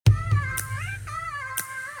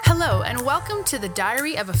Hello, and welcome to the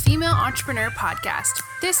Diary of a Female Entrepreneur podcast.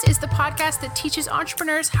 This is the podcast that teaches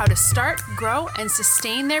entrepreneurs how to start, grow, and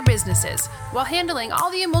sustain their businesses while handling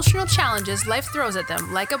all the emotional challenges life throws at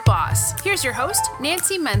them like a boss. Here's your host,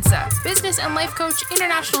 Nancy Mensah, business and life coach,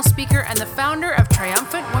 international speaker, and the founder of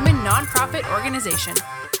Triumphant Women Nonprofit Organization.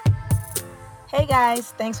 Hey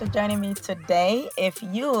guys, thanks for joining me today. If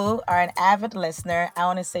you are an avid listener, I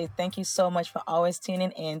want to say thank you so much for always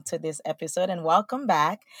tuning in to this episode and welcome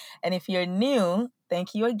back. And if you're new,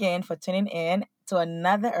 thank you again for tuning in to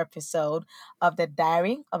another episode of the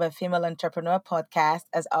Diary of a Female Entrepreneur podcast.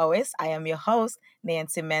 As always, I am your host,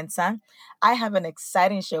 Nancy Mensah. I have an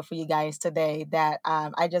exciting show for you guys today that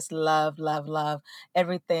I just love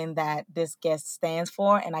everything that this guest stands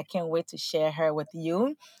for, and I can't wait to share her with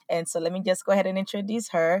you. And so let me just go ahead and introduce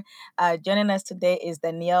her. Joining us today is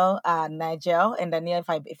Danielle Nigel. And Danielle,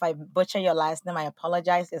 if I butcher your last name, I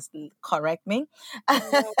apologize. Just correct me. No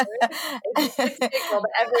worries. It's a signal,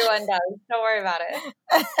 but everyone does. Don't worry about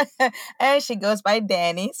it. And she goes by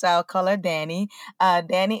Danny, so I'll call her Danny.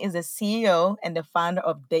 Danny is the CEO and the founder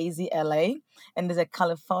of Daisy LA, and is a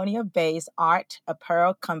California-based art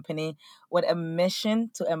apparel company with a mission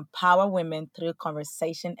to empower women through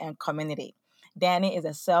conversation and community. Danny is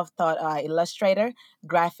a self-taught illustrator,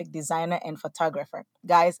 graphic designer, and photographer.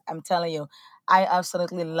 Guys, I'm telling you, I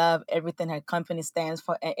absolutely love everything her company stands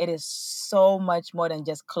for, and it is so much more than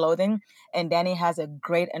just clothing. And Danny has a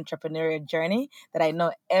great entrepreneurial journey that I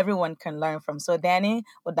know everyone can learn from. So, Danny,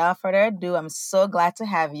 without further ado, I'm so glad to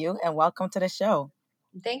have you and welcome to the show.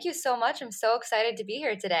 Thank you so much. I'm so excited to be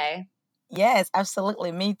here today. Yes,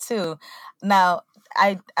 absolutely. Me too. Now,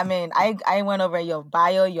 I went over your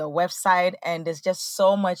bio, your website, and there's just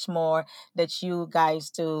so much more that you guys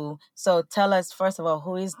do. So tell us first of all,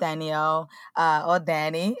 who is Danielle or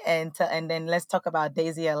Danny, and then let's talk about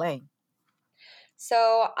Daisy LA.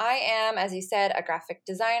 So, I am, as you said, a graphic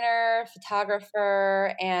designer,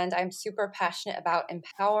 photographer, and I'm super passionate about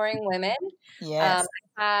empowering women. Yes.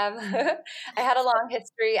 I have I had a long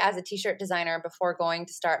history as a t-shirt designer before going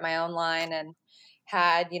to start my own line, and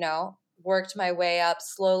had, worked my way up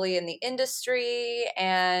slowly in the industry,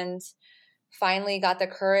 and finally got the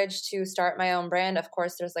courage to start my own brand. Of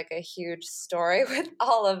course, there's like a huge story with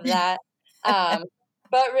all of that. Um,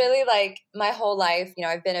 but really, like my whole life,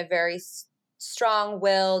 I've been a very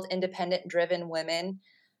strong-willed, independent-driven woman,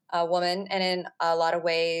 and in a lot of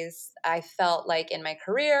ways, I felt like in my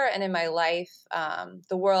career and in my life,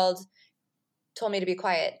 the world told me to be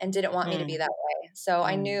quiet and didn't want me to be Mm, that way. So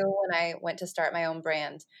I mm. knew when I went to start my own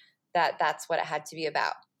brand that that's what it had to be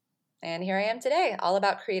about. And here I am today, all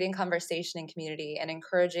about creating conversation and community and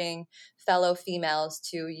encouraging fellow females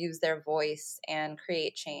to use their voice and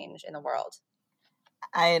create change in the world.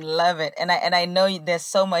 I love it, and I know there's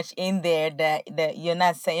so much in there that you're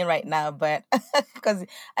not saying right now, but because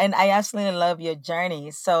and I absolutely love your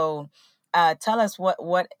journey. So, tell us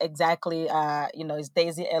what exactly is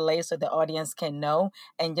Daisy LA so the audience can know,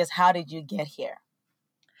 and just how did you get here?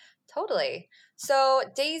 Totally. So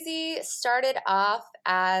Daisy started off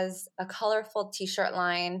as a colorful t-shirt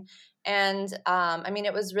line. And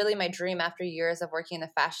it was really my dream after years of working in the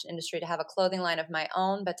fashion industry to have a clothing line of my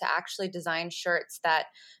own, but to actually design shirts that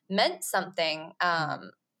meant something. Mm,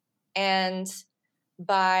 And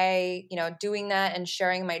by doing that and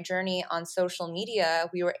sharing my journey on social media,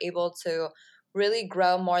 we were able to really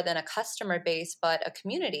grow more than a customer base but a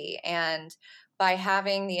community. And by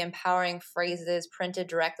having the empowering phrases printed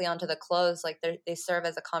directly onto the clothes, like they serve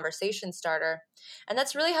as a conversation starter. And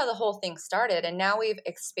that's really how the whole thing started. And now we've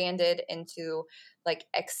expanded into like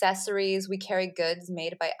accessories. We carry goods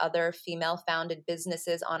made by other female founded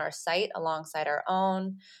businesses on our site alongside our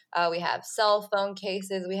own. We have cell phone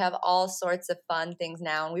cases. We have all sorts of fun things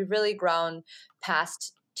now. And we've really grown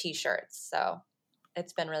past t-shirts. So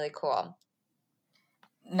it's been really cool.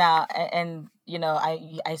 Now, and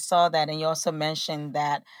I saw that, and you also mentioned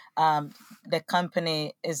that the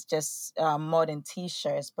company is just more than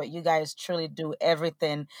t-shirts, but you guys truly do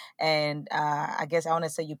everything. And I guess I want to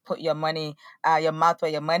say you put your mouth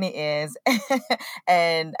where your money is,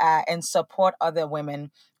 and support other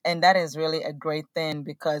women, and that is really a great thing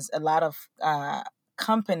because a lot of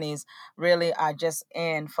companies really are just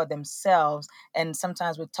in for themselves, and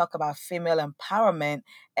sometimes we talk about female empowerment,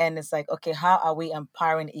 and it's like, okay, how are we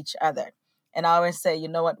empowering each other? And I always say, you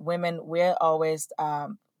know what, women, we're always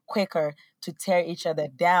quicker to tear each other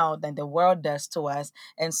down than the world does to us.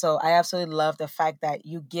 And so I absolutely love the fact that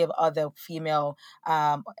you give other female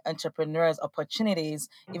entrepreneurs opportunities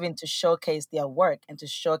even to showcase their work and to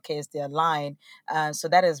showcase their line. So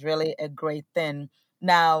that is really a great thing.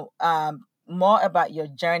 Now, more about your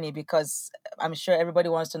journey, because I'm sure everybody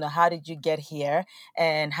wants to know, how did you get here,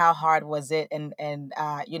 and how hard was it, and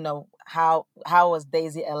how was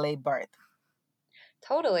Daisy LA birth?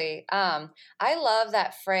 Totally. I love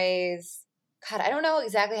that phrase. God, I don't know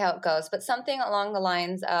exactly how it goes, but something along the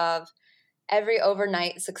lines of every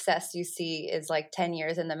overnight success you see is like 10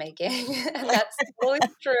 years in the making. And that's totally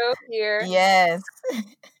true here. Yes.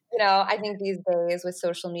 I think these days with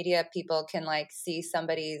social media, people can like see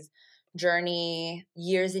somebody's journey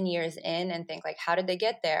years and years in and think like, how did they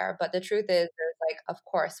get there? But the truth is, there's like, of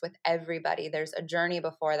course, with everybody, there's a journey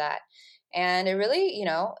before that. And it really,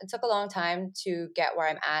 it took a long time to get where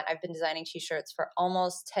I'm at. I've been designing t-shirts for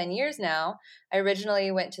almost 10 years now. I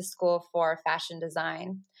originally went to school for fashion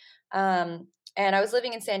design. And I was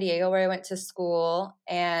living in San Diego where I went to school,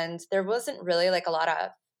 and there wasn't really like a lot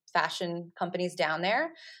of fashion companies down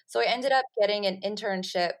there. So I ended up getting an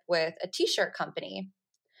internship with a t-shirt company.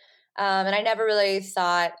 And I never really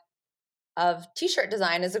thought of t-shirt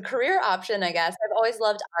design as a career option, I guess. I've always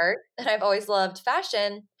loved art and I've always loved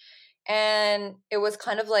fashion. And it was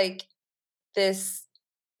kind of like this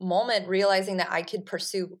moment realizing that I could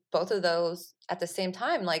pursue both of those at the same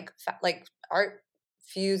time, like art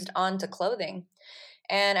fused onto clothing.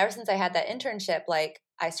 And ever since I had that internship, like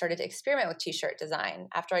I started to experiment with t-shirt design.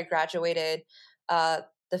 After I graduated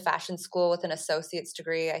the fashion school with an associate's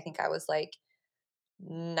degree, I think I was like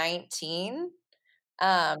 19.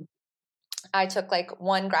 Um, I took like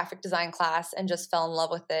one graphic design class and just fell in love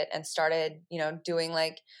with it and started, doing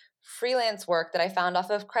like freelance work that I found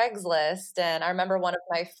off of Craigslist. And I remember one of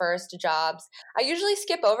my first jobs. I usually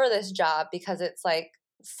skip over this job because it's like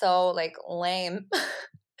so like lame.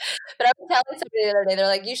 But I was telling somebody the other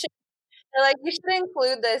day, you should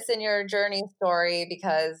include this in your journey story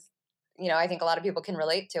because, I think a lot of people can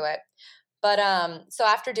relate to it. But so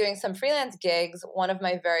after doing some freelance gigs, one of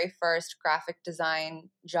my very first graphic design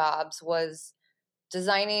jobs was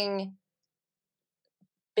designing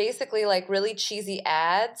basically like really cheesy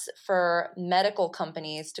ads for medical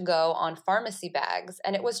companies to go on pharmacy bags.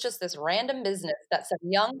 And it was just this random business that some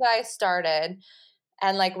young guy started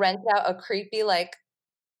and like rented out a creepy like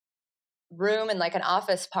room in like an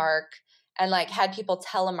office park and like had people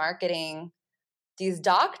telemarketing these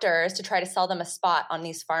doctors to try to sell them a spot on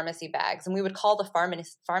these pharmacy bags. And we would call the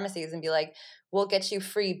pharmacies and be like, we'll get you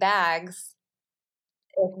free bags.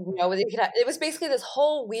 It was basically this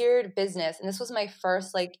whole weird business. And this was my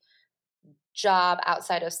first like job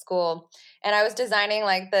outside of school. And I was designing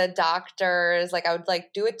like the doctors, like I would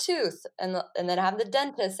like do a tooth and then have the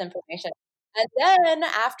dentist information. And then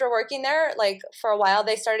after working there, like for a while,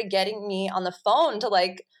 they started getting me on the phone to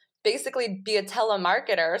like basically be a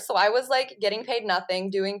telemarketer. So I was like getting paid nothing,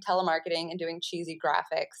 doing telemarketing and doing cheesy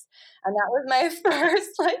graphics. And that was my first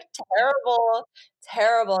like terrible,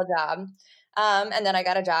 terrible job. And then I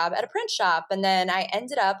got a job at a print shop. And then I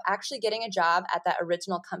ended up actually getting a job at that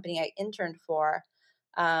original company I interned for.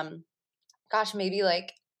 Maybe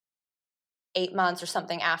like 8 months or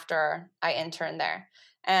something after I interned there.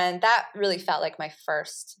 And that really felt like my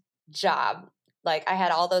first job. Like I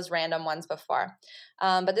had all those random ones before.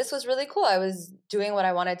 But this was really cool. I was doing what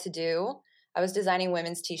I wanted to do. I was designing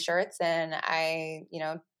women's t-shirts, and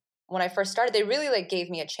when I first started, they really like gave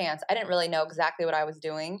me a chance. I didn't really know exactly what I was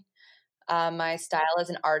doing. My style as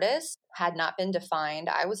an artist had not been defined.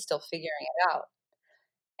 I was still figuring it out.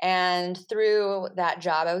 And through that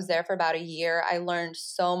job, I was there for about a year. I learned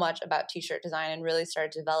so much about t-shirt design and really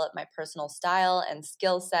started to develop my personal style and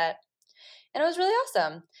skill set. And it was really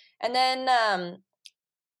awesome. And then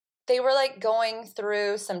they were like going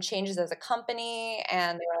through some changes as a company,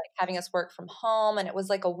 and they were like having us work from home, and it was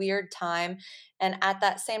like a weird time. And at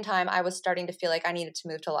that same time, I was starting to feel like I needed to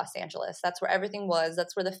move to Los Angeles. That's where everything was.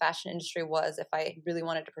 That's where the fashion industry was if I really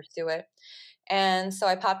wanted to pursue it. And so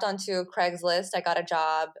I popped onto Craigslist. I got a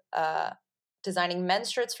job designing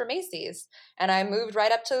men's shirts for Macy's, and I moved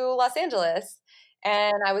right up to Los Angeles.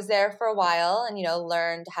 And I was there for a while and,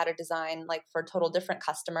 learned how to design like for a total different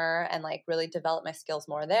customer and like really develop my skills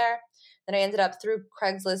more there. Then I ended up through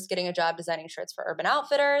Craigslist getting a job designing shirts for Urban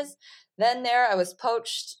Outfitters. Then there I was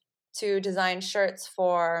poached to design shirts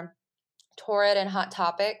for Torrid and Hot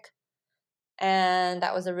Topic. And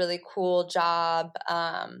that was a really cool job.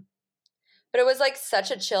 But it was like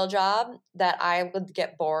such a chill job that I would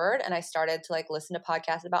get bored, and I started to like listen to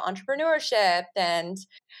podcasts about entrepreneurship, and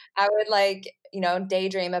I would like,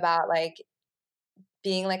 daydream about like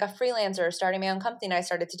being like a freelancer, starting my own company. And I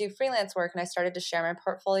started to do freelance work, and I started to share my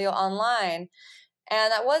portfolio online.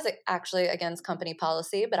 And that was actually against company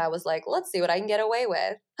policy, but I was like, let's see what I can get away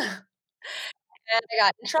with. And I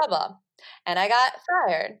got in trouble and I got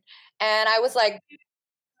fired. And I was like,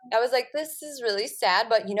 I was like, this is really sad,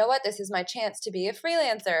 but you know what? This is my chance to be a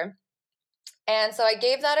freelancer. And so I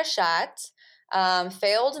gave that a shot,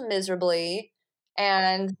 failed miserably,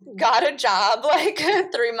 and got a job like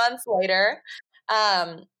 3 months later.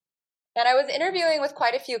 Um, and I was interviewing with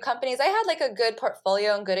quite a few companies. I had like a good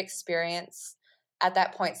portfolio and good experience at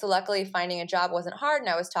that point. So luckily finding a job wasn't hard, and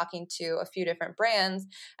I was talking to a few different brands.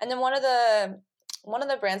 And then one of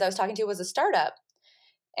the brands I was talking to was a startup.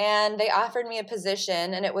 And they offered me a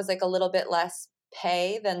position, and it was like a little bit less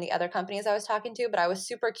pay than the other companies I was talking to, but I was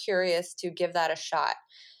super curious to give that a shot.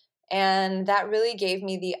 And that really gave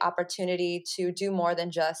me the opportunity to do more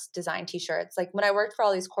than just design t-shirts. Like when I worked for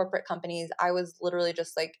all these corporate companies, I was literally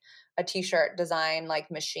just like a t-shirt design like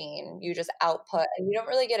machine. You just output, and you don't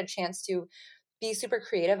really get a chance to be super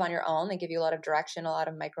creative on your own. They give you a lot of direction, a lot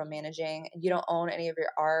of micromanaging, and you don't own any of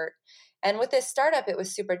your art. And with this startup, it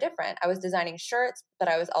was super different. I was designing shirts, but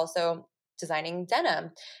I was also designing denim,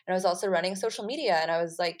 and I was also running social media, and I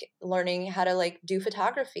was like learning how to like do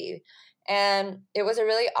photography. And it was a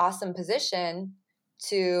really awesome position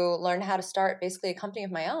to learn how to start basically a company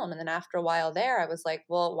of my own. And then after a while there, I was like,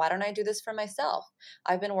 well, why don't I do this for myself?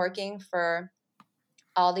 I've been working for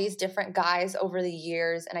all these different guys over the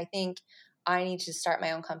years, and I think I need to start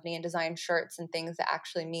my own company and design shirts and things that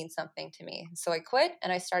actually mean something to me. So I quit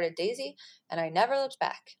and I started Daisy, and I never looked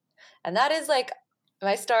back. And that is like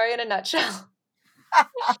my story in a nutshell.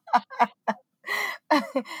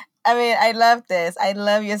 I mean, I love this. I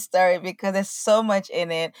love your story because there's so much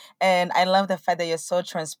in it. And I love the fact that you're so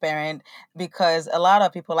transparent because a lot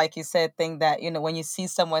of people, like you said, think that, when you see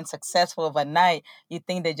someone successful overnight, you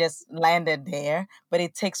think they just landed there, but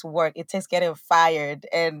it takes work. It takes getting fired.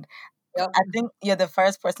 And Yep. I think you're the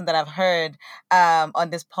first person that I've heard on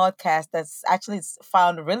this podcast that's actually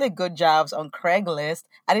found really good jobs on Craigslist.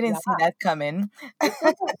 I didn't Yeah. see that coming. This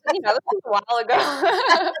was a while ago.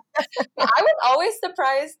 But I was always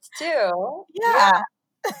surprised too. Yeah.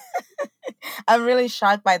 I'm really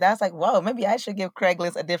shocked by that. I was like, whoa, maybe I should give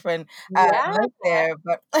Craigslist a different Yeah. look there.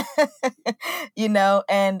 But,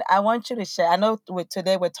 and I want you to share. I know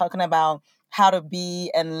today we're talking about how to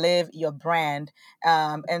be and live your brand.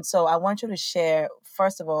 And so I want you to share,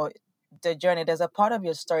 first of all, the journey. There's a part of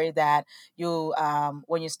your story that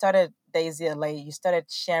when you started Daisy LA, you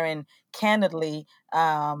started sharing candidly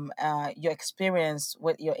your experience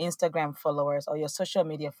with your Instagram followers or your social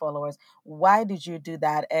media followers. Why did you do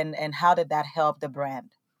that, and how did that help the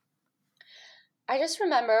brand? I just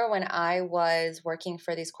remember when I was working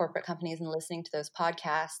for these corporate companies and listening to those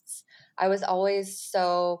podcasts, I was always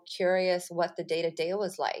so curious what the day to day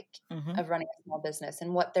was like Mm-hmm. of running a small business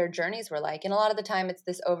and what their journeys were like. And a lot of the time, it's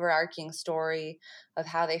this overarching story of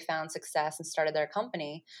how they found success and started their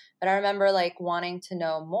company. But I remember like wanting to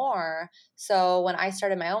know more. So when I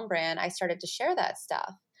started my own brand, I started to share that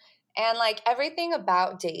stuff. And like everything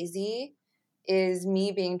about Daisy is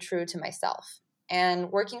me being true to myself.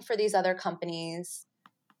 And working for these other companies,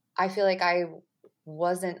 I feel like I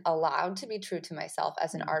wasn't allowed to be true to myself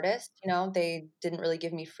as an artist. They didn't really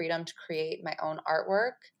give me freedom to create my own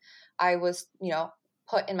artwork. I was,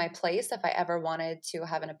 put in my place if I ever wanted to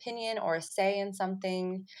have an opinion or a say in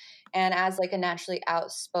something. And as like a naturally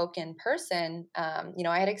outspoken person,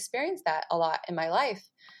 I had experienced that a lot in my life,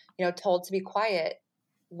 told to be quiet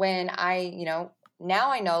when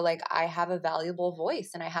now I know like I have a valuable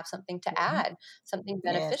voice and I have something to add, something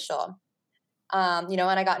Yes. beneficial. And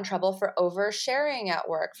I got in trouble for oversharing at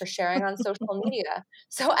work, for sharing on social media.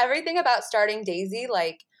 So everything about starting Daisy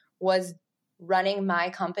like was running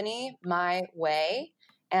my company my way.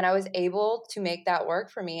 And I was able to make that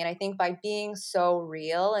work for me. And I think by being so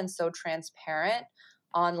real and so transparent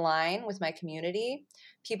online with my community,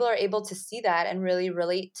 people are able to see that and really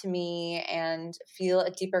relate to me and feel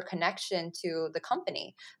a deeper connection to the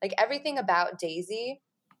company. Like everything about Daisy,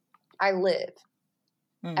 I live.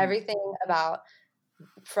 Everything about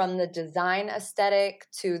from the design aesthetic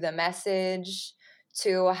to the message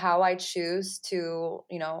to how I choose to,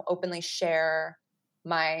 openly share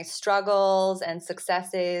my struggles and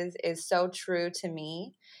successes is so true to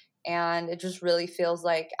me. And it just really feels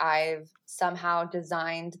like I've somehow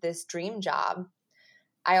designed this dream job.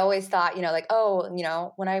 I always thought, like,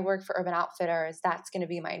 when I work for Urban Outfitters, that's going to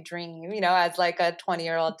be my dream, as like a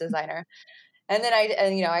 20-year-old designer. And then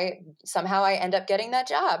I somehow I end up getting that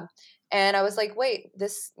job. And I was like, wait,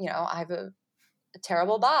 this, I have a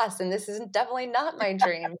terrible boss and this isn't definitely not my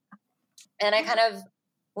dream. And I kind of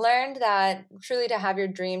learned that truly to have your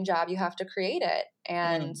dream job, you have to create it.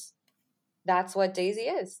 And that's what Daisy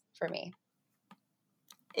is for me.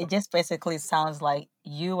 It just basically sounds like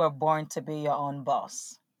you were born to be your own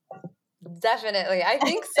boss. Definitely. I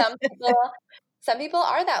think some people Some people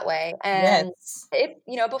are that way. And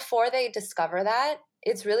Yes. before they discover that,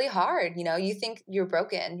 it's really hard. You think you're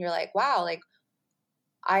broken. You're like, wow, like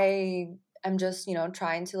I am just,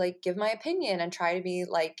 trying to like give my opinion and try to be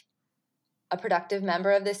like a productive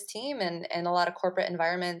member of this team. And a lot of corporate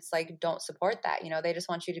environments like don't support that. They just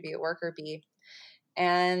want you to be a worker bee.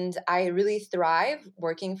 And I really thrive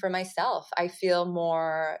working for myself. I feel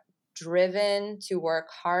more driven to work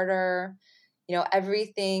harder.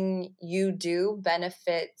 Everything you do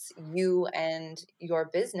benefits you and your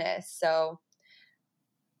business. So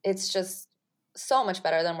it's just so much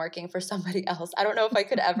better than working for somebody else. I don't know if I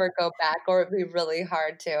could ever go back, or it'd be really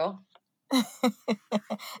hard to.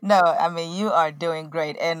 No, I mean, you are doing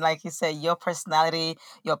great. And like you said, your personality,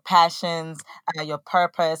 your passions, your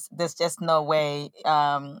purpose, there's just no way,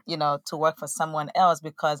 to work for someone else,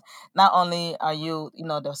 because not only are you,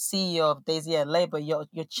 the CEO of Daisy LA, but you're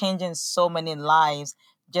changing so many lives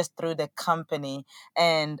just through the company.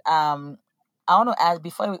 And I want to ask,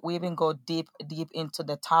 before we even go deep into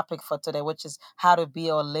the topic for today, which is how to be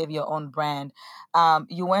or live your own brand.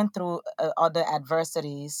 You went through other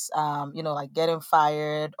adversities, like getting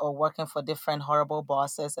fired or working for different horrible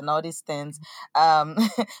bosses and all these things, um,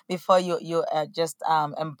 before you just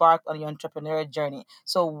embarked on your entrepreneurial journey.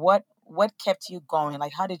 So what kept you going?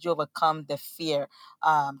 Like, how did you overcome the fear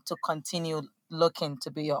to continue looking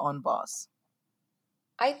to be your own boss?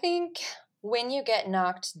 I think when you get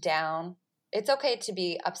knocked down, it's okay to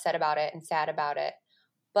be upset about it and sad about it,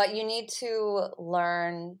 but you need to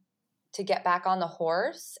learn to get back on the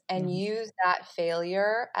horse and Mhm. use that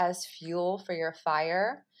failure as fuel for your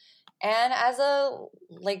fire and as a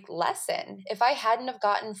like lesson. If I hadn't have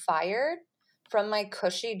gotten fired from my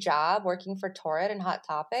cushy job working for Torrid and Hot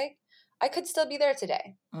Topic, I could still be there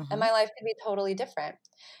today and Mhm. my life could be totally different.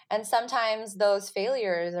 And sometimes those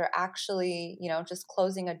failures are actually, just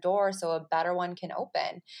closing a door so a better one can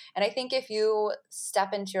open. And I think if you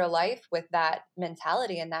step into your life with that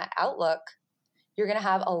mentality and that outlook, you're going to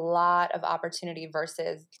have a lot of opportunity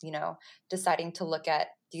versus, deciding to look at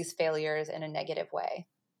these failures in a negative way.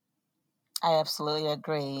 I absolutely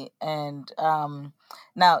agree. And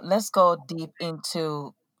now let's go deep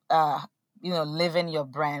into living your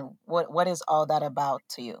brand. What is all that about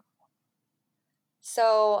to you?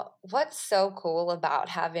 So, what's so cool about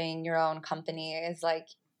having your own company is like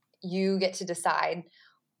you get to decide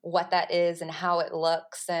what that is and how it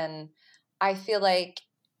looks. And I feel like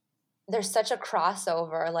there's such a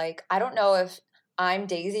crossover. Like, I don't know if I'm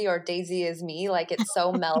Daisy or Daisy is me. Like, it's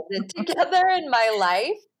so melded together in my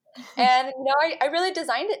life. And, I really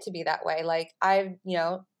designed it to be that way. Like, I've,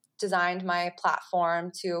 designed my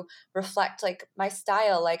platform to reflect like my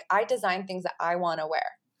style. Like, I design things that I want to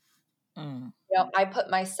wear. Mm. I put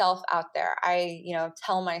myself out there. I,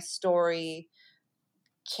 tell my story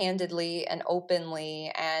candidly and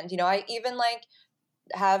openly. And, I even like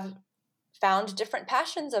have found different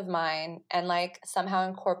passions of mine and like somehow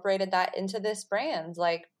incorporated that into this brand.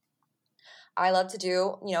 Like I love to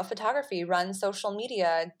do, photography, run social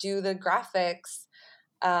media, do the graphics.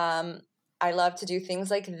 Um, I love to do things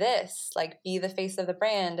like this, like be the face of the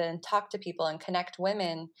brand and talk to people and connect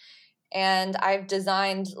women. And I've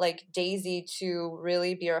designed like Daisy to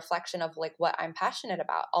really be a reflection of like what I'm passionate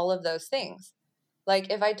about, all of those things.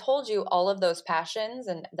 Like if I told you all of those passions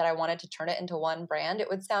and that I wanted to turn it into one brand, it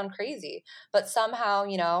would sound crazy. But somehow,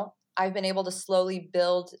 I've been able to slowly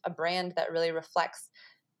build a brand that really reflects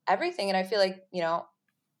everything. And I feel like,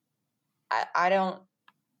 I don't,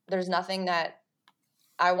 there's nothing that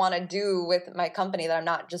I want to do with my company that I'm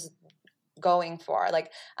not just going for.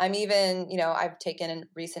 Like I'm even, I've taken a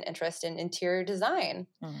recent interest in interior design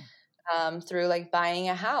Mm. through like buying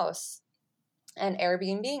a house and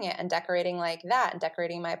Airbnb it and decorating like that and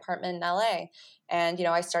decorating my apartment in LA. And,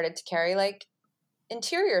 I started to carry like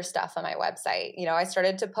interior stuff on my website. I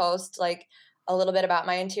started to post like a little bit about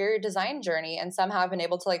my interior design journey and somehow I've been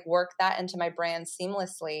able to like work that into my brand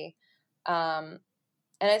seamlessly. Um,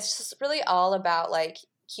 and it's just really all about like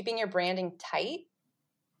keeping your branding tight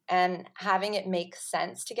and having it make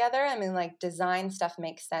sense together. I mean, like design stuff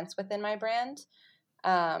makes sense within my brand.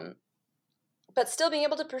 Um, but still being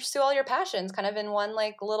able to pursue all your passions kind of in one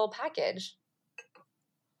like little package.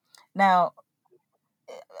 Now,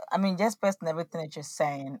 I mean, just based on everything that you're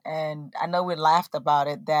saying, and I know we laughed about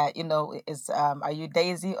it. That is are you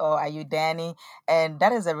Daisy or are you Danny? And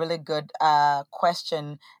that is a really good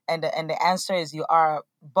question. And the answer is you are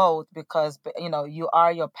both, because you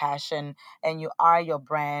are your passion and you are your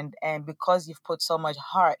brand, and because you've put so much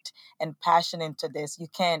heart and passion into this, you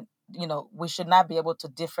can't. We should not be able to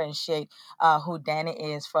differentiate who Danny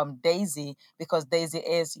is from Daisy, because Daisy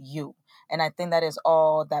is you. And I think that is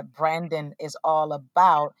all that branding is all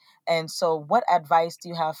about. And so what advice do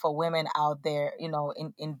you have for women out there,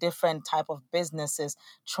 in different type of businesses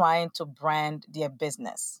trying to brand their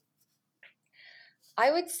business? I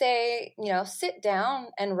would say, sit down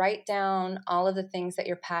and write down all of the things that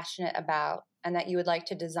you're passionate about and that you would like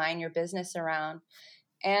to design your business around.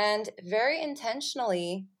 And very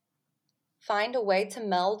intentionally find a way to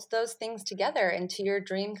meld those things together into your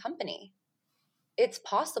dream company. It's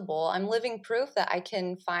possible. I'm living proof that I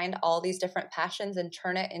can find all these different passions and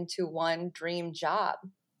turn it into one dream job.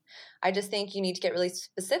 I just think you need to get really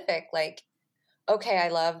specific. Like, okay, I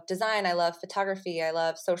love design, I love photography, I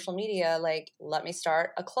love social media. Like, let me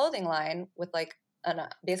start a clothing line with like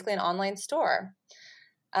basically an online store.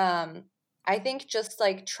 Um, I think just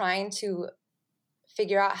like trying to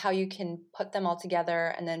figure out how you can put them all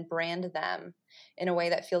together and then brand them in a way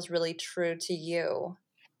that feels really true to you.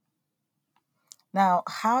 Now,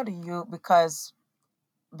 how do you, because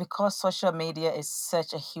social media is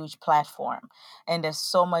such a huge platform and there's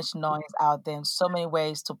so much noise out there and so many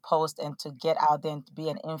ways to post and to get out there and to be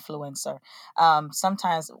an influencer.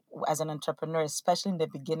 Sometimes as an entrepreneur, especially in the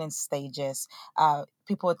beginning stages,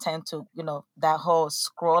 people tend to, that whole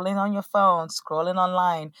scrolling on your phone, scrolling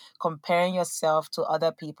online, comparing yourself to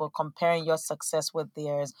other people, comparing your success with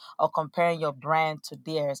theirs, or comparing your brand to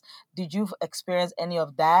theirs. Did you experience any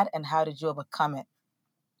of that, and how did you overcome it?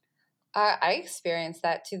 I experience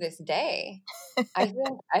that to this day. I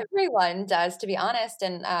think everyone does, to be honest.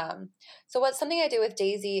 And so, what's something I do with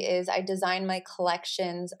Daisy is I design my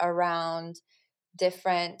collections around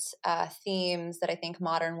different themes that I think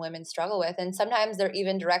modern women struggle with. And sometimes they're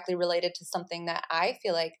even directly related to something that I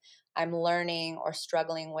feel like I'm learning or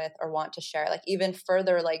struggling with or want to share, like even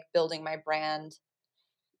further, like building my brand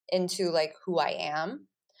into like who I am.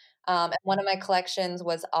 And one of my collections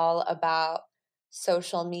was all about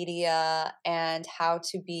social media and how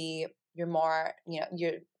to be your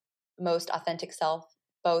most authentic self,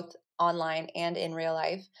 both online and in real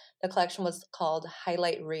life. The collection was called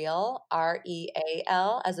Highlight Reel,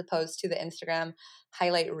 REAL, as opposed to the Instagram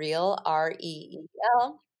Highlight Reel,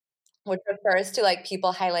 REEL, which refers to like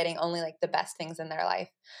people highlighting only like the best things in their life.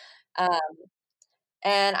 Um,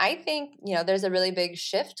 and I think, there's a really big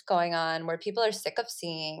shift going on where people are sick of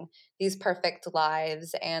seeing these perfect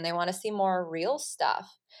lives and they want to see more real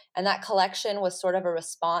stuff. And that collection was sort of a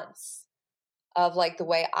response of like the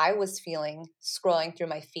way I was feeling scrolling through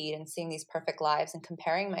my feed and seeing these perfect lives and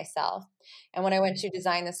comparing myself. And when I went to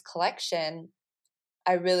design this collection,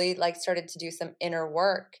 I really like started to do some inner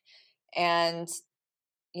work and,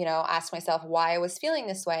 ask myself why I was feeling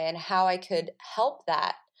this way and how I could help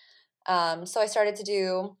that. So I started to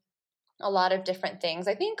do a lot of different things.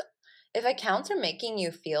 I think if accounts are making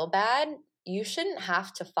you feel bad, you shouldn't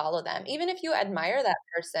have to follow them. Even if you admire that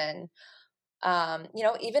person,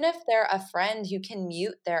 even if they're a friend, you can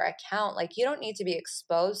mute their account. Like, you don't need to be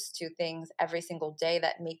exposed to things every single day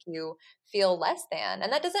that make you feel less than.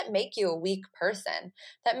 And that doesn't make you a weak person.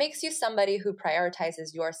 That makes you somebody who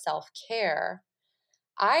prioritizes your self care.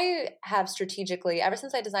 I have strategically, ever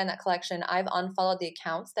since I designed that collection, I've unfollowed the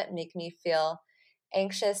accounts that make me feel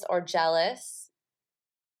anxious or jealous.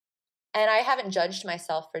 And I haven't judged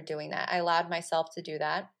myself for doing that. I allowed myself to do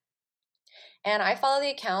that. And I follow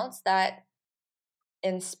the accounts that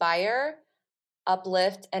inspire,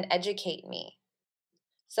 uplift, and educate me.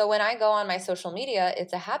 So when I go on my social media,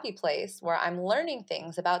 it's a happy place where I'm learning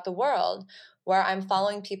things about the world, where I'm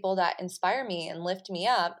following people that inspire me and lift me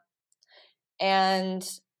up. And,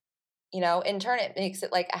 in turn, it makes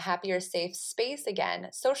it like a happier, safe space again.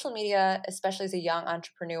 Social media, especially as a young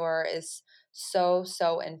entrepreneur, is so,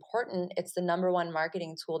 so important. It's the number one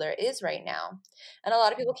marketing tool there is right now. And a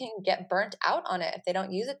lot of people can get burnt out on it if they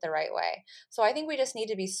don't use it the right way. So I think we just need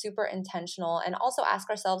to be super intentional and also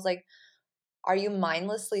ask ourselves, like, are you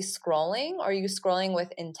mindlessly scrolling or are you scrolling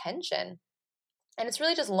with intention? And it's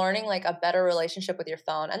really just learning like a better relationship with your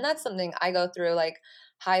phone. And that's something I go through, like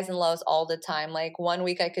highs and lows all the time. Like one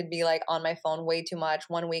week I could be like on my phone way too much.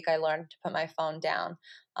 One week I learned to put my phone down.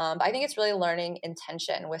 But I think it's really learning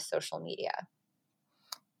intention with social media.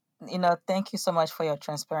 Thank you so much for your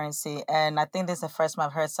transparency. And I think this is the first time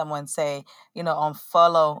I've heard someone say,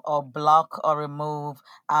 unfollow or block or remove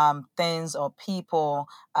things or people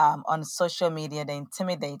on social media that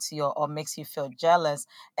intimidates you or makes you feel jealous.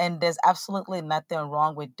 And there's absolutely nothing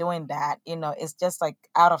wrong with doing that. It's just like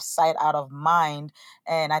out of sight, out of mind.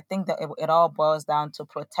 And I think that it all boils down to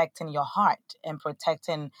protecting your heart and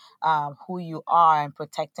protecting who you are and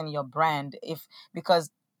protecting your brand.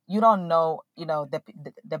 Because you don't know,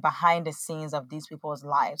 the behind the scenes of these people's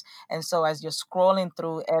lives. And so as you're scrolling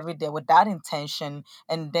through every day without intention,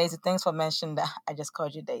 and Daisy, thanks for mentioning that. I just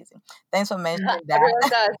called you Daisy. Thanks for mentioning Everyone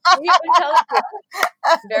that. does. See, I'm telling you,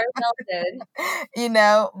 very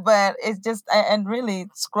talented. But it's just and really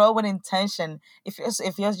scroll with intention. If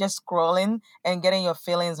you're just scrolling and getting your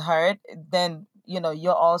feelings hurt, then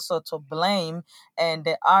you're also to blame. And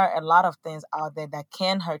there are a lot of things out there that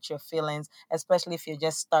can hurt your feelings, especially if you're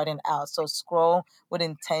just starting out. So scroll with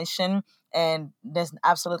intention. And there's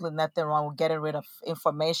absolutely nothing wrong with getting rid of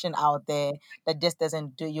information out there that just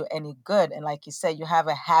doesn't do you any good. And like you said, you have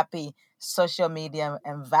a happy social media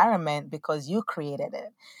environment because you created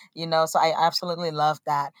it. So I absolutely love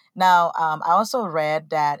that. Now, I also read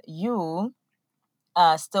that you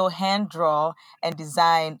still hand draw and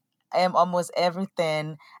design almost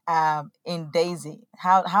everything in Daisy.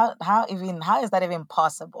 How is that even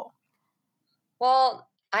possible? Well,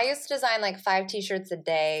 I used to design like 5 t-shirts a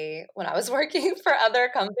day when I was working for other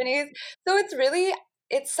companies. So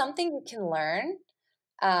it's something you can learn.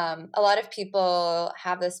 A lot of people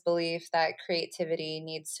have this belief that creativity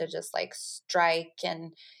needs to just like strike,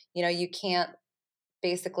 and you can't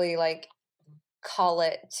basically like call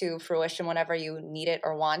it to fruition whenever you need it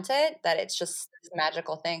or want it, that it's just this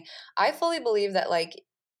magical thing. I fully believe that like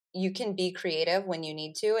you can be creative when you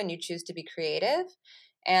need to and you choose to be creative.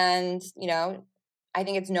 And, I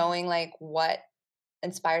think it's knowing like what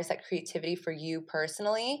inspires that creativity for you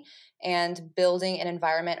personally and building an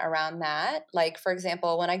environment around that. Like, for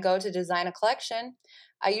example, when I go to design a collection,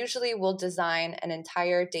 I usually will design an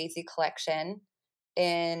entire Daisy collection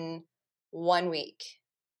in 1 week.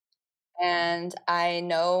 And I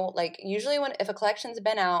know, like, usually if a collection's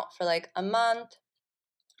been out for like a month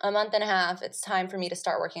and a half, it's time for me to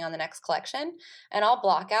start working on the next collection. And I'll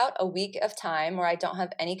block out a week of time where I don't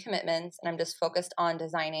have any commitments and I'm just focused on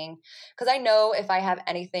designing. Because I know if I have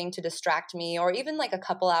anything to distract me, or even like a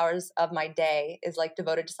couple hours of my day is like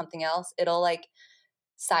devoted to something else, it'll like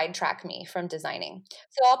sidetrack me from designing.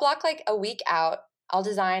 So I'll block like a week out. I'll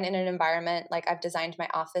design in an environment like I've designed my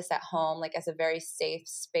office at home, like as a very safe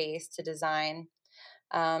space to design.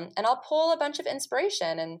 And I'll pull a bunch of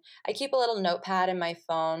inspiration, and I keep a little notepad in my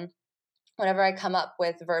phone whenever I come up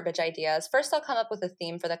with verbiage ideas. First, I'll come up with a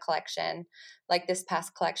theme for the collection. Like this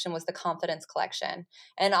past collection was the confidence collection.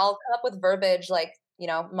 And I'll come up with verbiage like,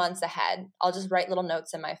 months ahead. I'll just write little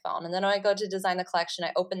notes in my phone. And then when I go to design the collection,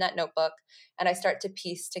 I open that notebook and I start to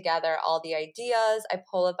piece together all the ideas. I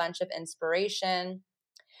pull a bunch of inspiration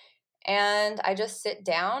and I just sit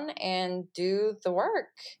down and do the work.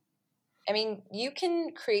 I mean, you can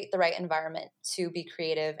create the right environment to be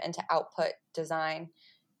creative and to output design.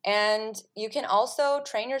 And you can also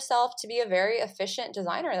train yourself to be a very efficient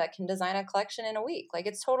designer that can design a collection in a week. Like,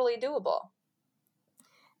 it's totally doable.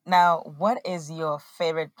 Now, what is your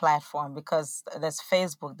favorite platform? Because there's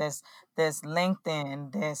Facebook, there's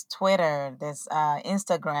LinkedIn, there's Twitter, there's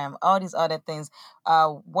Instagram, all these other things.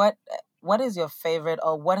 What is your favorite,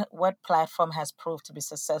 or what platform has proved to be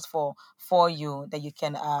successful for you that you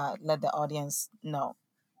can let the audience know?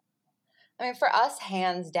 I mean, for us,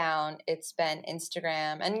 hands down, it's been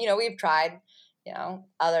Instagram. And, we've tried,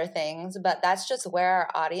 other things, but that's just where our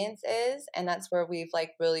audience is. And that's where we've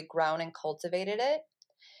like really grown and cultivated it.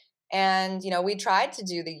 And, we tried to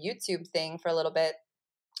do the YouTube thing for a little bit,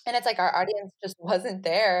 and it's like our audience just wasn't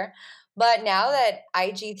there. But now that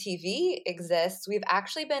IGTV exists, we've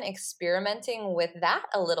actually been experimenting with that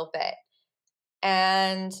a little bit.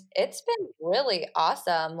 And it's been really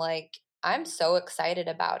awesome. Like, I'm so excited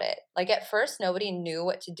about it. Like, at first, nobody knew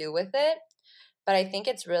what to do with it, but I think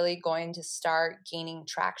it's really going to start gaining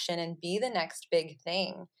traction and be the next big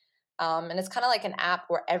thing. And it's kind of like an app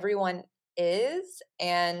where everyone is,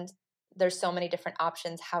 and there's so many different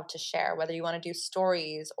options how to share, whether you want to do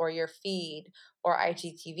stories or your feed or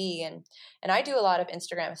IGTV. And I do a lot of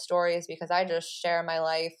Instagram stories because I just share my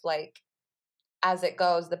life like as it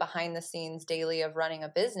goes, the behind the scenes daily of running a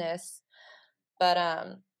business. But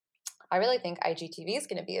I really think IGTV is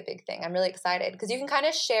going to be a big thing. I'm really excited because you can kind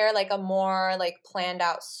of share like a more like planned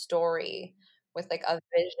out story with like a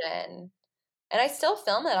vision. And I still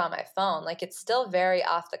film it on my phone. Like, it's still very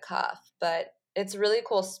off the cuff, but it's a really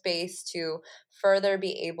cool space to further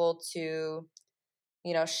be able to,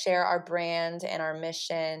 share our brand and our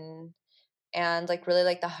mission and like really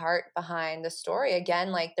like the heart behind the story.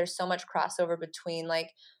 Again, like there's so much crossover between like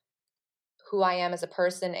who I am as a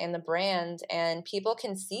person and the brand, and people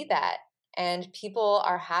can see that. And people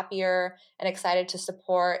are happier and excited to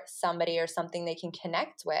support somebody or something they can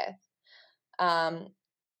connect with. Um,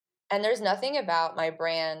 and there's nothing about my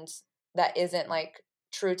brand that isn't like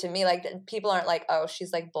true to me. Like people aren't like, oh,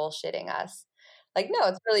 she's like bullshitting us. Like, no,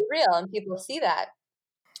 it's really real and people see that.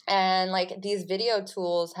 And like these video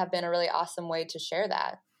tools have been a really awesome way to share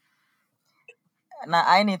that. Now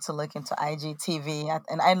I need to look into IGTV,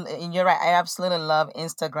 and you're right. I absolutely love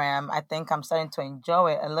Instagram. I think I'm starting to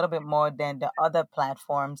enjoy it a little bit more than the other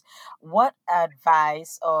platforms. What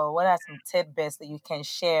advice or what are some tidbits that you can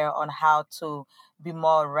share on how to be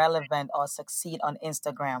more relevant or succeed on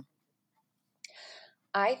Instagram?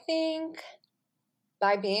 I think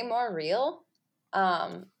by being more real,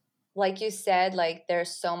 um, like you said, like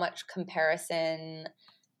there's so much comparison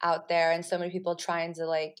out there and so many people trying to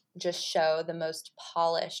like just show the most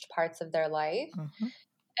polished parts of their life. Hmm.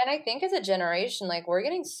 And I think as a generation, like we're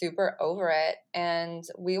getting super over it and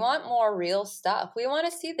we want more real stuff. We want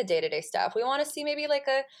to see the day-to-day stuff. We want to see maybe like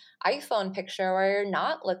a iPhone picture where you're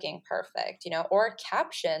not looking perfect, you know, or a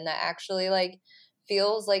caption that actually like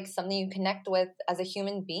feels like something you connect with as a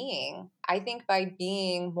human being. I think by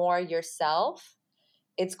being more yourself,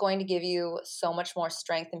 it's going to give you so much more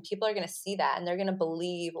strength and people are going to see that and they're going to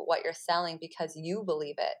believe what you're selling because you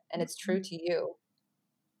believe it and it's true to you.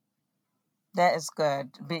 That is good.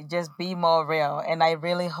 Just be more real. And I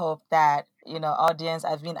really hope that, audience,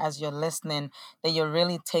 as you're listening, that you're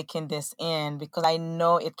really taking this in, because I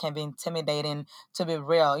know it can be intimidating to be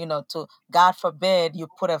real. To God forbid you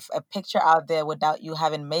put a picture out there without you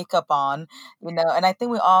having makeup on, and I think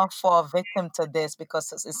we all fall victim to this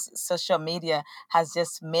because social media has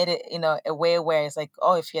just made it, a way where it's like,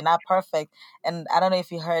 oh, if you're not perfect. And I don't know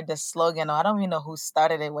if you heard the slogan, or I don't even know who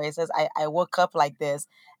started it, where it says, I woke up like this.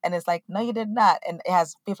 And it's like, no, you did not. And it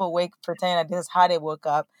has people pretending that this is how they woke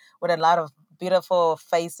up, with a lot of beautiful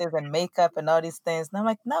faces and makeup and all these things. And I'm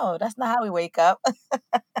like, no, that's not how we wake up.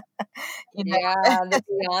 you know, Yeah, the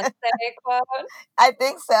Beyonce quote. I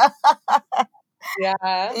think so.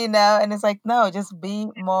 Yeah. And it's like, no, just be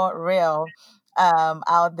more real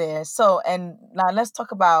out there. So, and now let's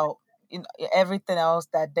talk about everything else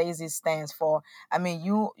that Daisy stands for. I mean,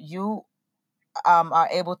 you are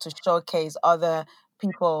able to showcase other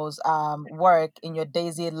people's work in your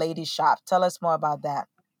Daisy Lady Shop. Tell us more about that.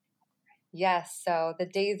 Yes, so the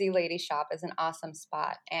Daisy Lady Shop is an awesome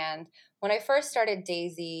spot. And when I first started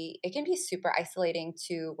Daisy, it can be super isolating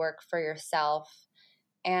to work for yourself.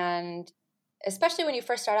 And especially when you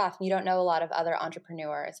first start off, you don't know a lot of other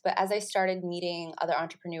entrepreneurs. But as I started meeting other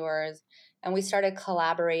entrepreneurs and we started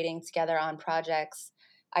collaborating together on projects,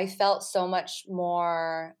 I felt so much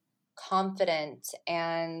more confident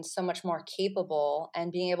and so much more capable,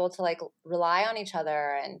 and being able to like rely on each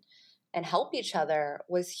other and help each other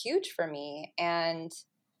was huge for me. And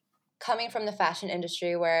coming from the fashion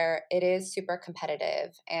industry where it is super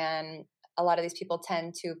competitive and a lot of these people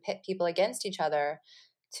tend to pit people against each other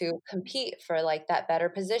to compete for like that better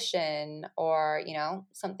position or,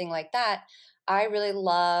 something like that. I really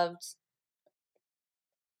loved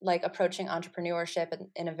like approaching entrepreneurship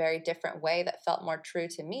in a very different way that felt more true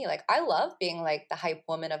to me. Like I love being like the hype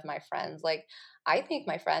woman of my friends. Like I think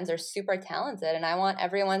my friends are super talented and I want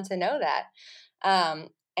everyone to know that.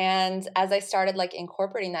 And as I started like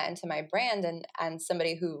incorporating that into my brand and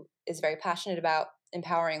somebody who is very passionate about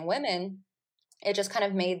empowering women, it just kind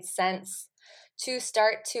of made sense to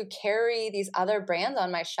start to carry these other brands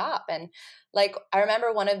on my shop. And like I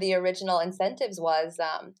remember one of the original incentives was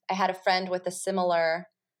I had a friend with a similar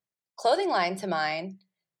clothing line to mine.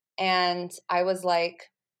 And I was like,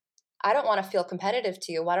 I don't want to feel competitive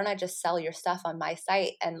to you. Why don't I just sell your stuff on my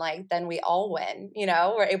site? And like, then we all win,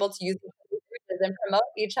 we're able to use and promote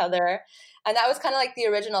each other. And that was kind of like the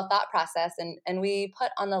original thought process. And we put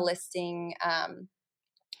on the listing,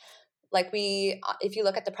 if you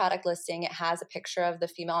look at the product listing, it has a picture of the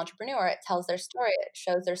female entrepreneur. It tells their story. It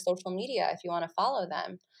shows their social media if you want to follow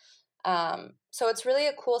them. So it's really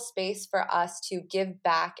a cool space for us to give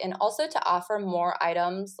back and also to offer more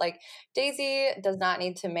items. Like Daisy does not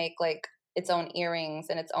need to make like its own earrings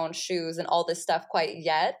and its own shoes and all this stuff quite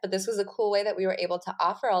yet, but this was a cool way that we were able to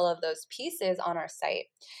offer all of those pieces on our site.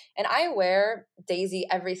 And I wear Daisy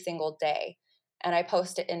every single day and I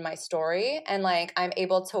post it in my story, and like I'm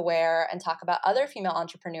able to wear and talk about other female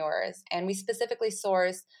entrepreneurs, and we specifically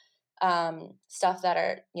source stuff that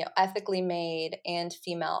are ethically made and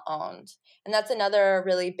female owned. And that's another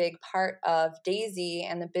really big part of Daisy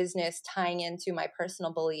and the business tying into my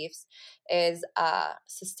personal beliefs is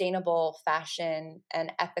sustainable fashion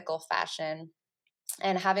and ethical fashion.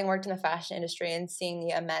 And having worked in the fashion industry and seeing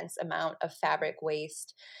the immense amount of fabric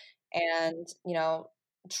waste and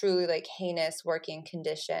truly like heinous working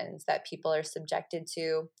conditions that people are subjected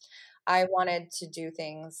to, I wanted to do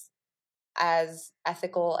things as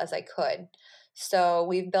ethical as I could. So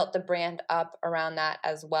we've built the brand up around that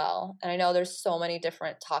as well. And I know there's so many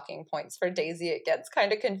different talking points for Daisy. It gets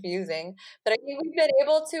kind of confusing, but I think we've been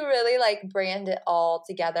able to really like brand it all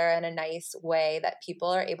together in a nice way that people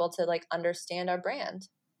are able to like understand our brand.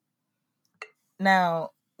 Now,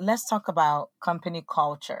 let's talk about company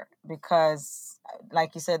culture because,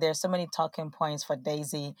 like you said, there's so many talking points for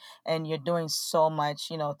Daisy, and you're doing so much,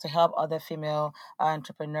 to help other female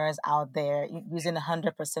entrepreneurs out there using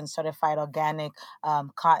 100% certified organic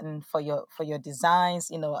cotton for your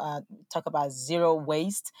designs. Talk about zero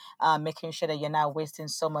waste, making sure that you're not wasting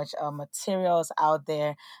so much materials out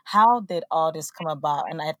there. How did all this come about?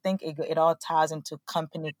 And I think it all ties into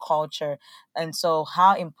company culture, and so,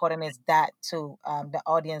 how important is that to the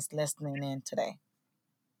audience listening in today?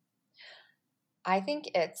 I think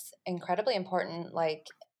it's incredibly important. Like,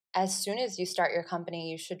 as soon as you start your company,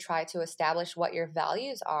 you should try to establish what your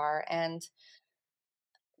values are. And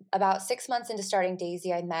about 6 months into starting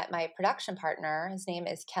Daisy, I met my production partner. His name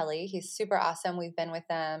is Kelly. He's super awesome. We've been with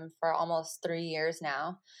them for almost 3 years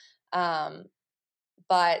now. Um,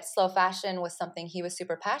 but slow fashion was something he was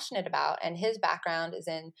super passionate about, and his background is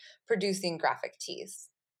in producing graphic tees.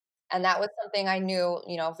 And that was something I knew,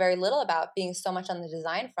 very little about, being so much on the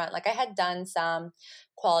design front. Like I had done some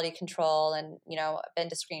quality control and, been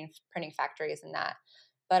to screen printing factories and that.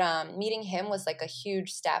 But meeting him was like a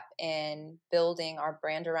huge step in building our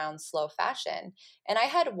brand around slow fashion. And I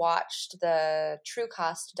had watched the True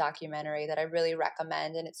Cost documentary that I really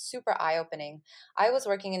recommend, and it's super eye opening. I was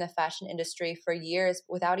working in the fashion industry for years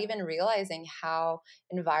without even realizing how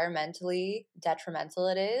environmentally detrimental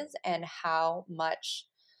it is and how much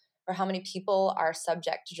or how many people are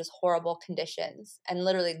subject to just horrible conditions and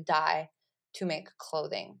literally die to make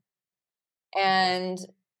clothing. And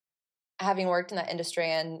having worked in that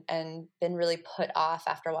industry and been really put off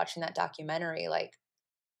after watching that documentary, like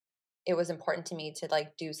it was important to me to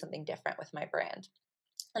like do something different with my brand.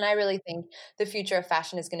 And I really think the future of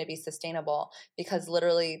fashion is going to be sustainable, because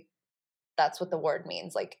literally that's what the word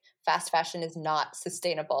means. Like fast fashion is not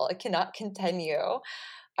sustainable. It cannot continue.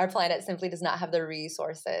 Our planet simply does not have the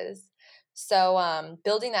resources. So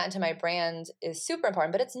building that into my brand is super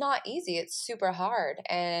important, but it's not easy. It's super hard.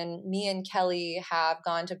 And me and Kelly have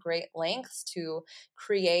gone to great lengths to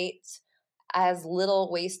create as little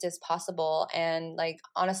waste as possible, and like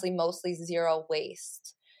honestly mostly zero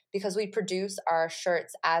waste, because we produce our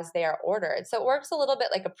shirts as they are ordered. So it works a little bit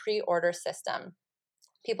like a pre-order system.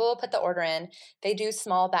 People will put the order in. They do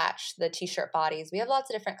small batch the t-shirt bodies. We have lots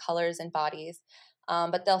of different colors and bodies,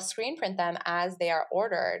 but they'll screen print them as they are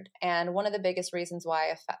ordered. And one of the biggest reasons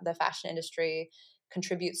why the fashion industry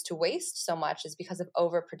contributes to waste so much is because of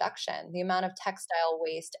overproduction. The amount of textile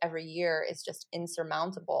waste every year is just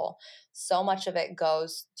insurmountable. So much of it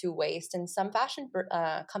goes to waste, and some fashion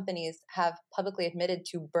companies have publicly admitted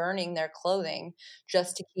to burning their clothing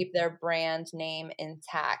just to keep their brand name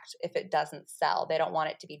intact. If it doesn't sell, they don't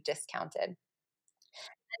want it to be discounted.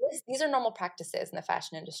 These are normal practices in the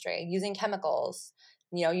fashion industry. Using chemicals,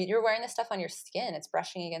 you're wearing this stuff on your skin. It's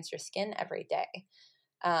brushing against your skin every day.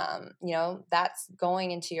 That's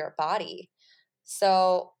going into your body.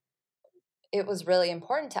 So it was really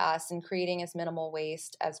important to us in creating as minimal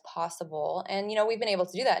waste as possible. And, we've been able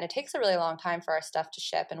to do that. And it takes a really long time for our stuff to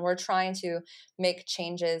ship. And we're trying to make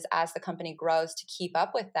changes as the company grows to keep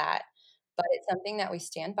up with that. But it's something that we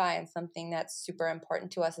stand by and something that's super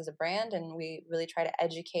important to us as a brand. And we really try to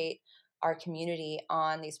educate our community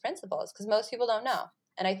on these principles, because most people don't know.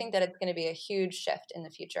 And I think that it's going to be a huge shift in the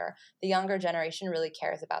future. The younger generation really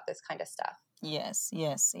cares about this kind of stuff. Yes,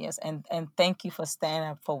 yes, yes. And thank you for standing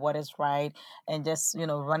up for what is right and just,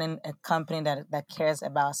 running a company that cares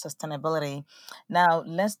about sustainability. Now,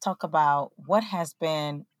 let's talk about what has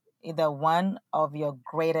been either one of your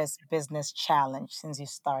greatest business challenge since you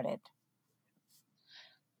started.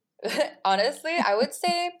 Honestly, I would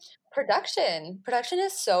say production. Production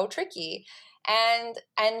is so tricky.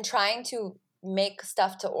 And trying to make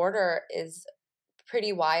stuff to order is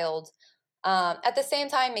pretty wild. At the same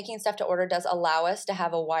time, making stuff to order does allow us to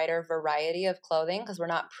have a wider variety of clothing, because we're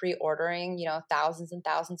not pre-ordering, thousands and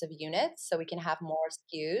thousands of units, so we can have more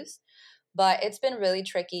SKUs. But it's been really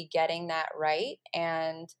tricky getting that right,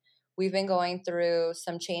 and we've been going through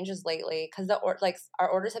some changes lately because our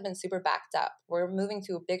orders have been super backed up. We're moving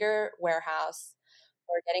to a bigger warehouse.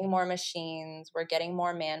 We're getting more machines. We're getting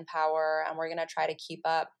more manpower, and we're gonna try to keep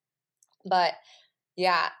up. But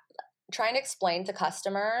yeah, trying to explain to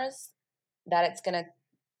customers that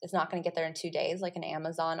it's not gonna get there in 2 days like an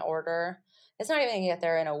Amazon order. It's not even gonna get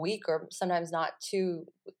there in a week, or sometimes not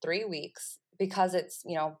 2-3 weeks, because it's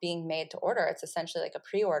being made to order. It's essentially like a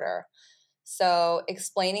pre-order. So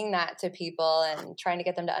explaining that to people and trying to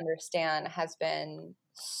get them to understand has been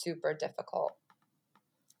super difficult.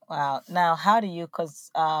 Wow. Now, how do you,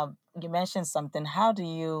 because you mentioned something, how do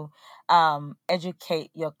you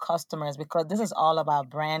educate your customers? Because this is all about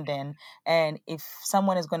branding. And if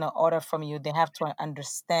someone is going to order from you, they have to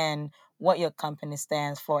understand what your company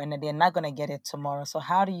stands for and that they're not going to get it tomorrow. So,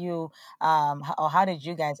 how do you, or how did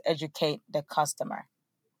you guys educate the customer?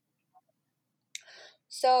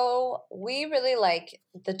 So we really like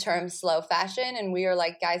the term slow fashion, and we are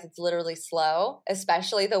like, guys, it's literally slow,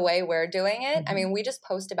 especially the way we're doing it. I Hmm. mean, we just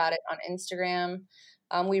post about it on Instagram.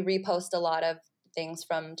 We repost a lot of things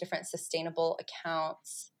from different sustainable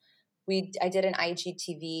accounts. I did an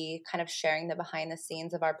IGTV kind of sharing the behind the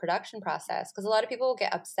scenes of our production process, because a lot of people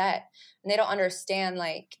get upset and they don't understand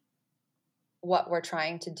like what we're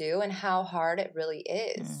trying to do and how hard it really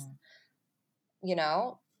is. Mm. You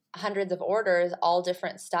know, hundreds of orders, all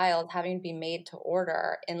different styles, having to be made to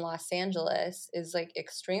order in Los Angeles is like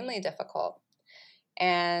extremely difficult.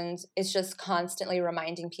 And it's just constantly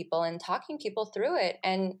reminding people and talking people through it.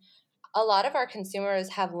 And a lot of our consumers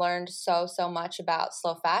have learned so much about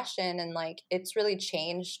slow fashion, and like it's really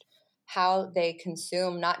changed how they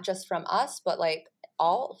consume, not just from us, but like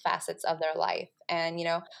all facets of their life. And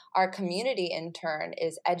our community in turn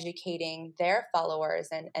is educating their followers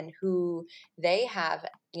and who they have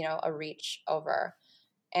a reach over.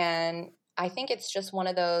 And I think it's just one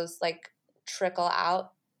of those like trickle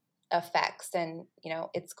out effects, and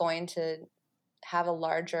it's going to have a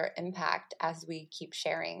larger impact as we keep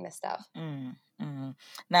sharing this stuff. Mm, mm.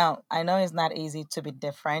 Now, I know it's not easy to be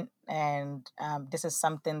different, and this is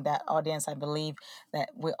something that audience, I believe that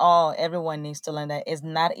everyone needs to learn that it's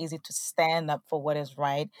not easy to stand up for what is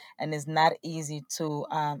right, and it's not easy to,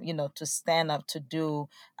 to stand up to do,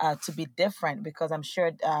 to be different. Because I'm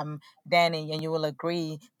sure, Danny, and you will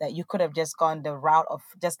agree that you could have just gone the route of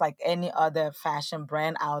just like any other fashion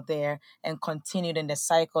brand out there and continued in the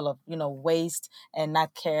cycle of, waste and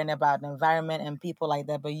not caring about the environment and people like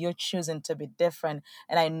that, but you're choosing to be different,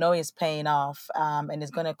 and I know it's paying off, and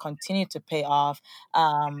it's going to continue to pay off,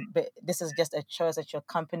 but this is just a choice that your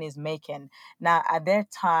company is making. Now, are there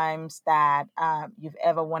times that you've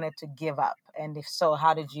ever wanted to give up, and if so,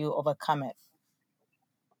 how did you overcome it?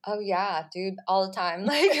 Oh yeah, dude, all the time.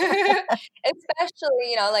 Like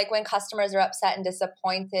especially, like when customers are upset and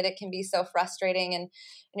disappointed, it can be so frustrating, and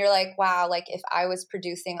you're like, wow, like if I was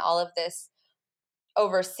producing all of this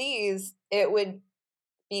overseas, it would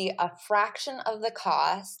be a fraction of the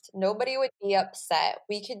cost. Nobody would be upset.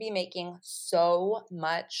 We could be making so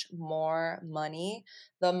much more money.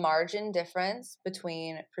 The margin difference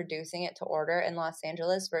between producing it to order in Los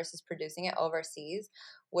Angeles versus producing it overseas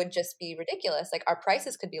would just be ridiculous. Like our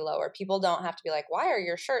prices could be lower. People don't have to be like, "Why are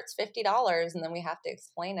your shirts $50?" and then we have to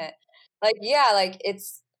explain it. Like, yeah, like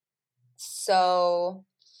it's so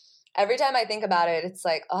every time I think about it, it's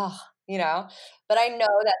like, oh, but I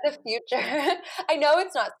know that the future, I know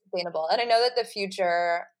it's not sustainable. And I know that the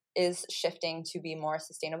future is shifting to be more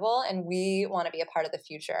sustainable. And we want to be a part of the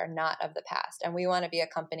future, not of the past. And we want to be a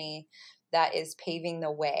company that is paving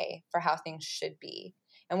the way for how things should be.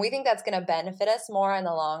 And we think that's going to benefit us more in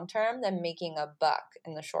the long term than making a buck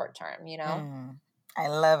in the short term? Mm, I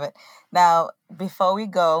love it. Now, before we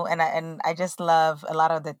go, and I just love a lot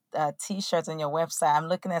of the T-shirts on your website. I'm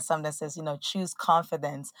looking at some that says, choose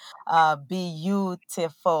confidence,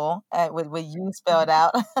 beautiful, with you spelled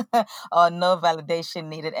out, or no validation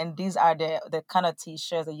needed. And these are the kind of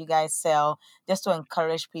T-shirts that you guys sell just to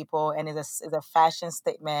encourage people, and is a fashion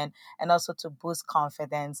statement, and also to boost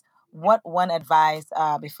confidence. What one advice,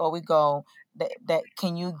 before we go, that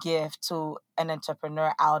can you give to an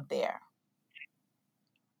entrepreneur out there?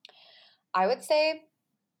 I would say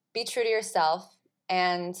be true to yourself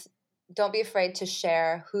and don't be afraid to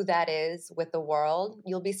share who that is with the world.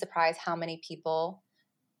 You'll be surprised how many people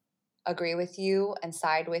agree with you and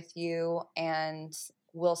side with you and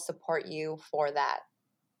will support you for that.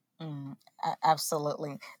 Mm,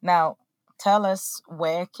 absolutely. Now, tell us,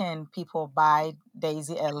 where can people buy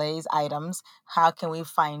Daisy LA's items? How can we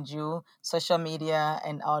find you? Social media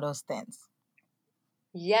and all those things.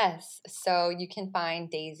 Yes. So you can find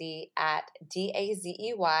Daisy at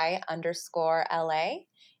DAZEY_LA.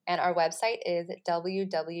 And our website is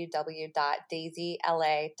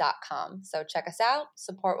www.daisyla.com. So check us out,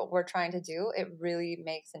 support what we're trying to do. It really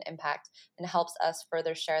makes an impact and helps us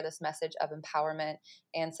further share this message of empowerment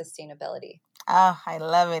and sustainability. Ah, I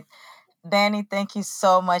love it. Danny, thank you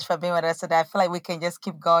so much for being with us today. I feel like we can just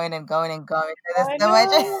keep going and going and going. There's I so know.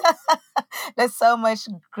 much, there's so much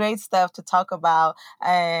great stuff to talk about.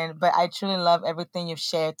 But I truly love everything you've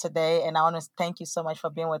shared today. And I want to thank you so much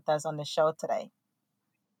for being with us on the show today.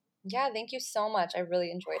 Yeah, thank you so much. I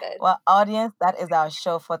really enjoyed it. Well, audience, that is our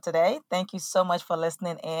show for today. Thank you so much for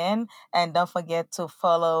listening in. And don't forget to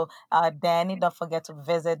follow Danny. Don't forget to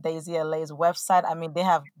visit Daisy LA's website. I mean, they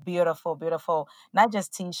have beautiful, beautiful, not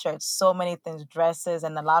just t-shirts, so many things, dresses,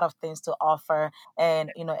 and a lot of things to offer.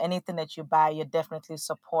 And, anything that you buy, you're definitely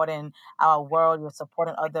supporting our world. You're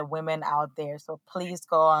supporting other women out there. So please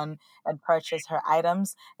go on and purchase her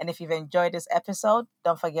items. And if you've enjoyed this episode,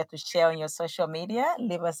 don't forget to share on your social media,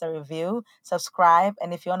 leave us a review, subscribe.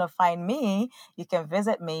 And if you want to find me, you can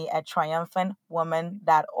visit me at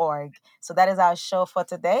triumphantwoman.org. So that is our show for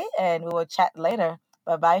today, and we will chat later.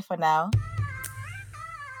 Bye-bye for now.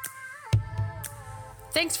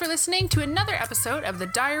 Thanks for listening to another episode of The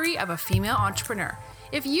Diary of a Female Entrepreneur.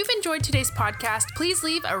 If you've enjoyed today's podcast, please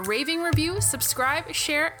leave a raving review, subscribe,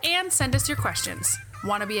 share, and send us your questions.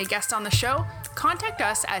 Want to be a guest on the show? Contact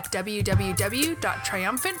us at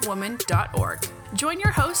www.triumphantwoman.org. Join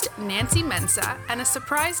your host, Nancy Mensah, and a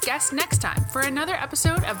surprise guest next time for another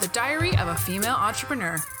episode of The Diary of a Female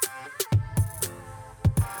Entrepreneur.